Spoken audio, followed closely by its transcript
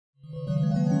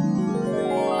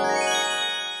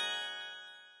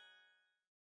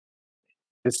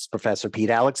This is Professor Pete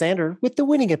Alexander with the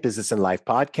Winning at Business and Life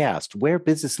podcast, where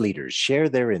business leaders share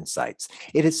their insights.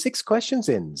 It is 6 questions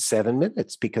in 7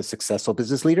 minutes because successful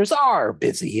business leaders are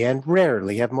busy and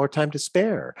rarely have more time to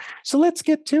spare. So let's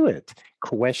get to it.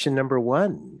 Question number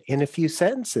one, in a few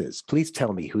sentences, please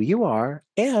tell me who you are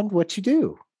and what you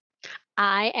do.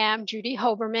 I am Judy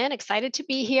Hoberman, excited to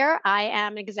be here. I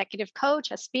am an executive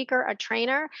coach, a speaker, a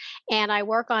trainer, and I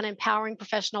work on empowering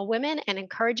professional women and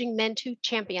encouraging men to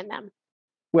champion them.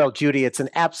 Well, Judy, it's an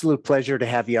absolute pleasure to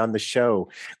have you on the show.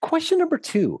 Question number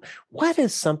two, what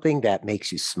is something that makes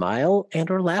you smile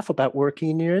and or laugh about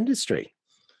working in your industry?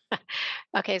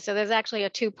 Okay, so there's actually a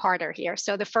two-parter here.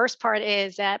 So the first part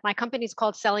is that my company is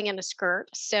called Selling in a Skirt.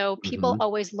 So people Mhm.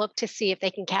 always look to see if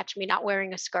they can catch me not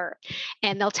wearing a skirt.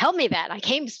 And they'll tell me that I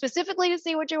came specifically to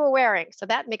see what you were wearing. So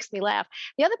that makes me laugh.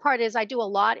 The other part is I do a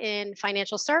lot in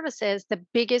financial services, the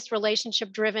biggest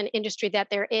relationship-driven industry that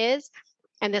there is.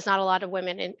 And there's not a lot of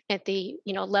women at the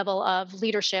level of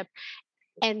leadership.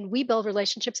 And we build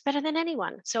relationships better than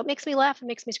anyone. So it makes me laugh. It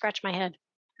makes me scratch my head.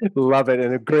 Love it.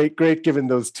 And a great given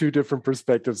those two different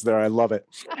perspectives there. I love it.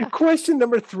 Question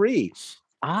number three.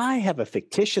 I have a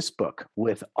fictitious book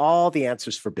with all the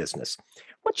answers for business.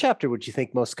 What chapter would you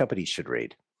think most companies should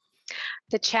read?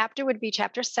 The chapter would be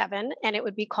chapter 7, and it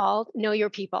would be called Know Your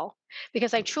People.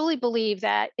 Because I truly believe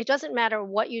that it doesn't matter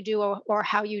what you do or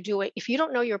how you do it. If you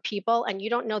don't know your people and you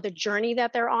don't know the journey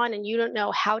that they're on and you don't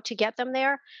know how to get them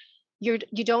there, you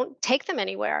don't take them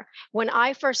anywhere. When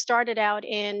I first started out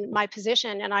in my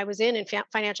position and I was in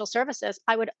financial services,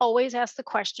 I would always ask the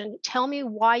question, tell me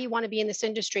why you want to be in this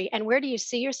industry and where do you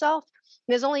see yourself?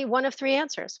 There's only one of three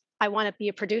answers. I want to be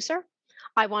a producer,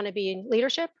 I want to be in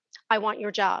leadership, I want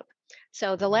your job.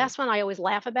 So the Mhm. last one I always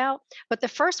laugh about, but the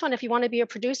first one, if you want to be a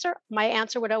producer, my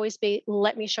answer would always be,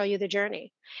 let me show you the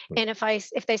journey. And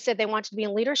if they said they wanted to be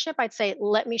in leadership, I'd say,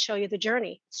 let me show you the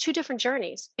journey. It's two different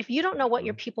journeys. If you don't know what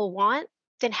your Mhm. people want,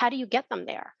 then how do you get them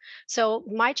there? So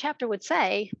my chapter would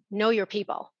say, know your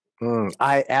people.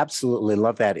 I absolutely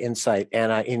love that insight.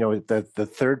 And the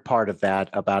third part of that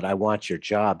about I want your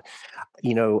job,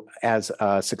 as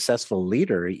a successful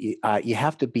leader, you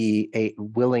have to be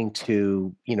willing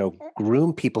to,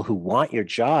 groom people who want your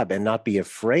job and not be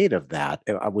afraid of that.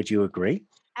 Would you agree?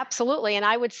 Absolutely. And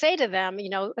I would say to them,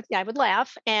 I would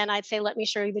laugh and I'd say, let me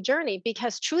show you the journey.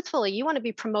 Because truthfully, you want to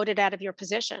be promoted out of your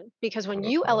position. Because when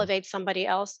you Mhm. elevate somebody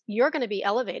else, you're going to be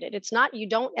elevated. It's not, you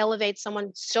don't elevate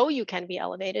someone so you can be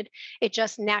elevated. It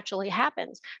just naturally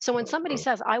happens. So when somebody Mhm.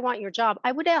 says, I want your job,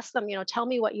 I would ask them, tell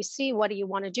me what you see. What do you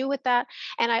want to do with that?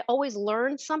 And I always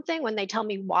learn something when they tell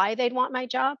me why they'd want my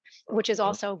job, which is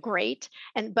also great.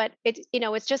 But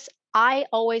it's just, I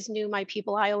always knew my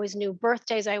people. I always knew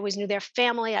birthdays. I always knew their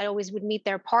family. I always would meet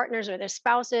their partners or their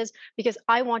spouses because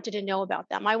I wanted to know about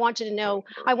them. I wanted to know,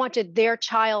 I wanted their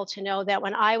child to know that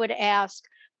when I would ask,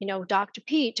 Dr.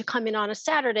 Pete to come in on a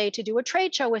Saturday to do a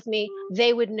trade show with me,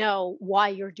 they would know why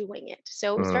you're doing it.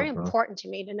 So it was very Mhm. important to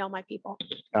me to know my people.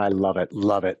 I love it.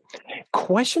 Love it.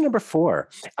 Question number four.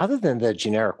 Other than the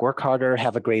generic work harder,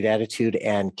 have a great attitude,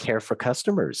 and care for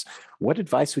customers, what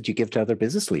advice would you give to other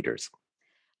business leaders?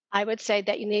 I would say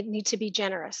that you need to be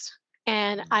generous.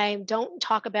 And I don't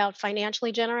talk about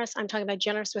financially generous. I'm talking about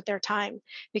generous with their time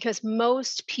because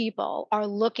most people are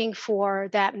looking for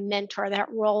that mentor, that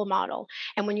role model.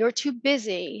 And when you're too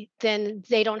busy, then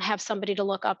they don't have somebody to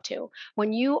look up to.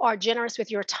 When you are generous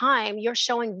with your time, you're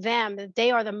showing them that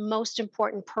they are the most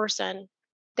important person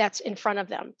that's in front of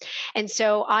them. And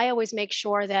so I always make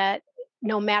sure that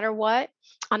no matter what,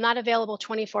 I'm not available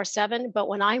 24/7, but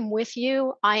when I'm with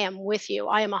you, I am with you.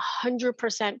 I am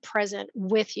 100% present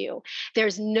with you.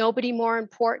 There's nobody more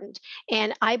important.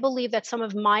 And I believe that some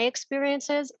of my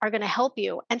experiences are going to help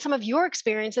you, and some of your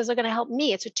experiences are going to help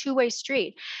me. It's a two-way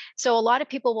street. So a lot of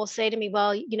people will say to me,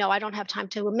 well, I don't have time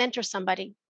to mentor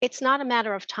somebody. It's not a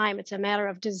matter of time, it's a matter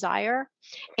of desire.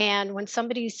 And when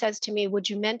somebody says to me, would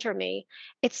you mentor me?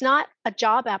 It's not a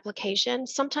job application.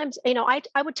 Sometimes,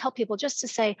 I would tell people just to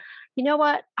say, you know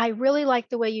what? I really like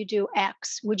the way you do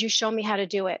X. Would you show me how to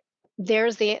do it?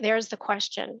 There's the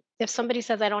question. If somebody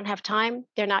says I don't have time,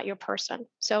 they're not your person.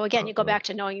 So again, you go Mhm. back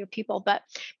to knowing your people, but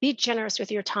be generous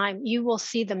with your time. You will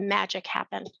see the magic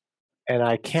happen. And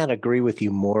I can't agree with you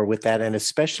more with that. And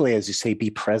especially as you say, be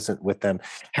present with them.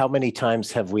 How many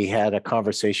times have we had a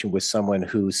conversation with someone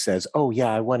who says, oh,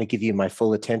 yeah, I want to give you my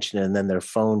full attention. And then their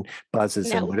phone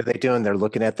buzzes. And No, what are they doing? They're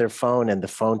looking at their phone and the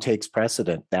phone takes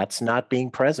precedent. That's not being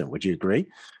present. Would you agree?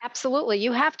 absolutely.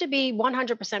 You have to be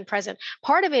 100% present.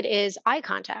 Part of it is eye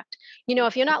contact.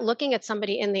 If you're not looking at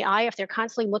somebody in the eye, if they're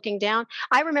constantly looking down.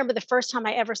 I remember the first time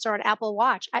I ever saw an Apple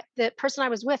Watch. The person I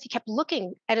was with, he kept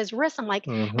looking at his wrist. I'm like,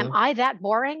 am Hmm. I that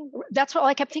boring? That's what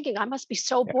I kept thinking. I must be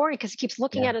so boring because he keeps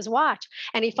looking at his watch.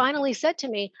 And he finally said to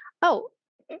me, oh,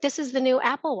 this is the new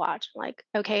Apple Watch. I'm like,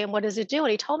 okay, and what does it do?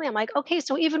 And he told me, I'm like, okay,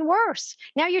 so even worse.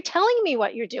 Now you're telling me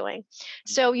what you're doing.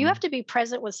 So you have to be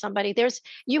present with somebody.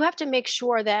 You have to make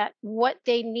sure that what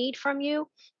they need from you,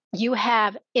 you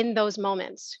have in those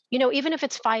moments. Even if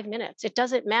it's 5 minutes, it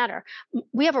doesn't matter.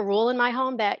 We have a rule in my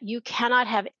home that you cannot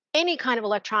have any kind of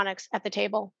electronics at the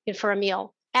table for a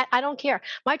meal. I don't care.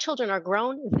 My children are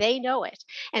grown. They know it.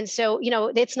 And so,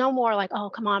 it's no more like, oh,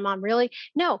 come on, mom, really?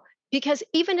 No, because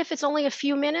even if it's only a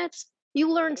few minutes,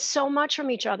 you learn so much from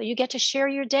each other. You get to share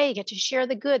your day, you get to share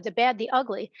the good, the bad, the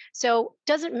ugly. So it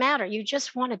doesn't matter. You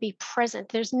just want to be present.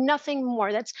 There's nothing more.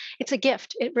 It's a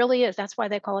gift. It really is. That's why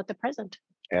they call it the present.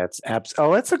 That's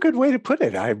a good way to put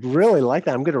it. I really like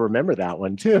that. I'm going to remember that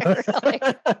one too.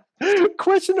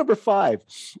 Question number 5.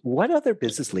 What other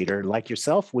business leader like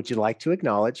yourself would you like to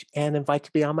acknowledge and invite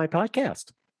to be on my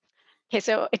podcast? Okay,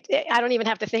 so I don't even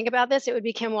have to think about this. It would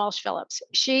be Kim Walsh Phillips.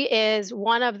 She is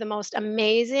one of the most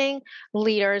amazing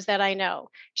leaders that I know.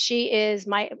 She is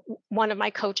one of my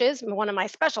coaches, one of my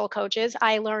special coaches.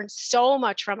 I learned so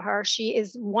much from her. She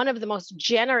is one of the most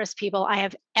generous people I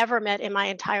have ever met in my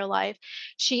entire life.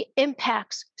 She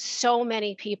impacts so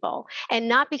many people, and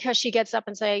not because she gets up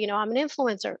and say, I'm an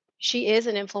influencer. She is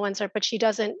an influencer, but she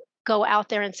doesn't go out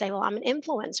there and say, well, I'm an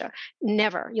influencer.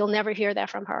 Never. You'll never hear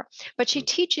that from her. But she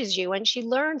teaches you and she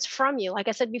learns from you. Like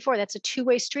I said before, that's a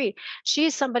two-way street.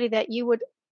 She's somebody that you would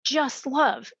just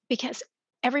love because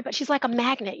she's like a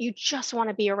magnet. You just want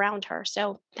to be around her.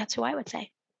 So that's who I would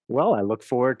say. Well, I look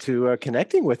forward to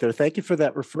connecting with her. Thank you for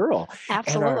that referral.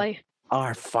 Absolutely. And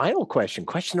our final question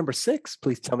number 6,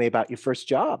 please tell me about your first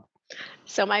job.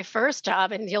 So my first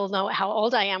job, and you'll know how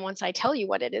old I am once I tell you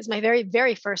what it is. My very,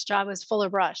 very first job was Fuller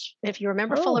Brush. If you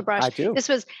remember Fuller Brush, I do. This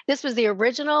was the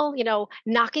original,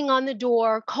 knocking on the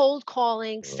door, cold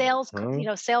calling,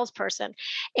 salesperson.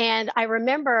 And I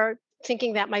remember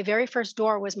thinking that my very first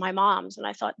door was my mom's. And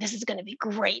I thought, this is going to be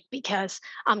great because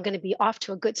I'm going to be off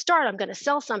to a good start. I'm going to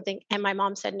sell something. And my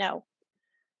mom said no.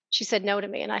 She said no to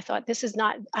me. And I thought, this is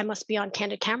not, I must be on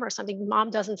candid camera or something. Mom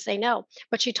doesn't say no.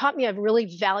 But she taught me a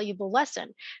really valuable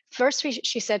lesson. First,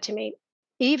 she said to me,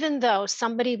 even though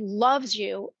somebody loves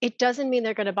you, it doesn't mean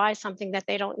they're going to buy something that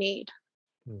they don't need.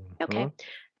 Mm-hmm. Okay.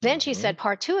 Then she said,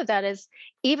 part 2 of that is,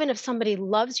 even if somebody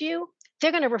loves you,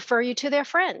 they're going to refer you to their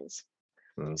friends.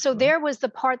 So there was the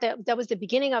part that was the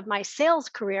beginning of my sales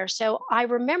career. So I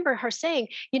remember her saying,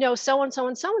 so-and-so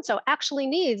and so-and-so actually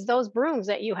needs those brooms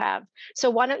that you have. So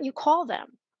why don't you call them?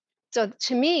 So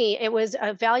to me, it was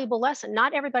a valuable lesson.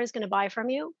 Not everybody's going to buy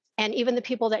from you. And even the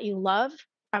people that you love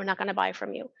are not going to buy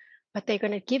from you, but they're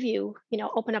going to give you,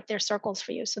 open up their circles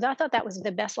for you. So I thought that was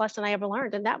the best lesson I ever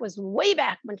learned. And that was way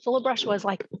back when Fuller Brush was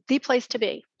like the place to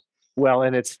be. Well,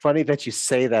 and it's funny that you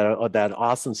say that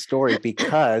awesome story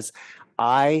because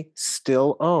I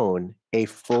still own a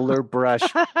Fuller Brush.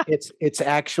 It's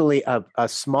actually a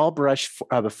small brush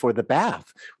for the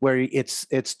bath, where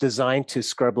it's designed to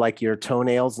scrub like your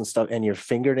toenails and stuff and your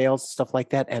fingernails and stuff like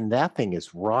that. And that thing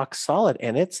is rock solid,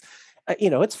 and it's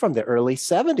it's from the early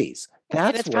 70s.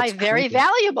 It's probably very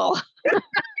valuable.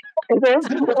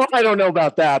 I don't know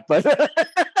about that, but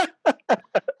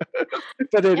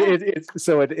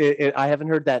I haven't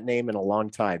heard that name in a long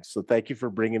time. So thank you for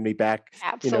bringing me back.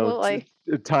 Absolutely.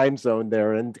 To time zone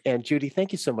there. And Judy,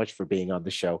 thank you so much for being on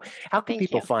the show. How can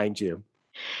people find you?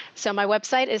 So my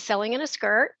website is Selling in a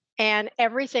Skirt. And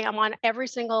everything, I'm on every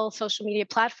single social media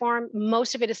platform.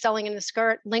 Most of it is Selling in a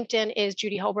Skirt. LinkedIn is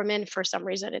Judy Hoberman. For some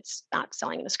reason, it's not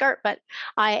Selling in a Skirt, but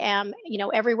I am,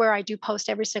 everywhere. I do post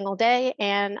every single day,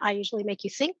 and I usually make you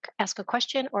think, ask a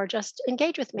question, or just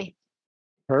engage with me.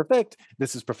 Perfect.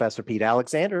 This is Professor Pete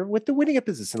Alexander with the Winning at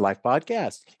Business and Life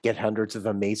podcast. Get hundreds of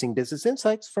amazing business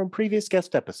insights from previous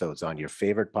guest episodes on your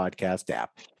favorite podcast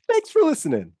app. Thanks for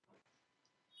listening.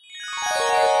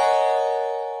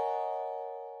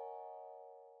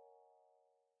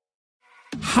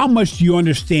 How much do you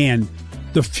understand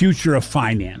the future of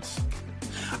finance?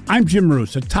 I'm Jim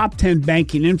Marous, a top 10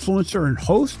 banking influencer and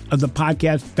host of the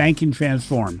podcast Banking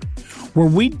Transformed, where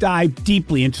we dive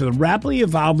deeply into the rapidly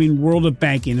evolving world of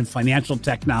banking and financial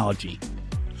technology.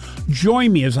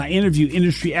 Join me as I interview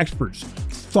industry experts,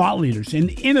 thought leaders, and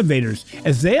innovators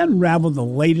as they unravel the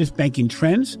latest banking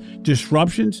trends,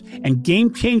 disruptions, and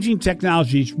game-changing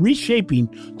technologies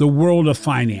reshaping the world of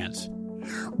finance.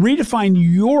 Redefine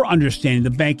your understanding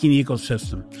of the banking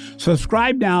ecosystem.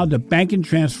 Subscribe now to Banking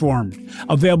Transformed,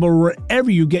 available wherever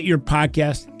you get your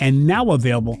podcast and now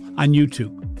available on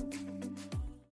YouTube.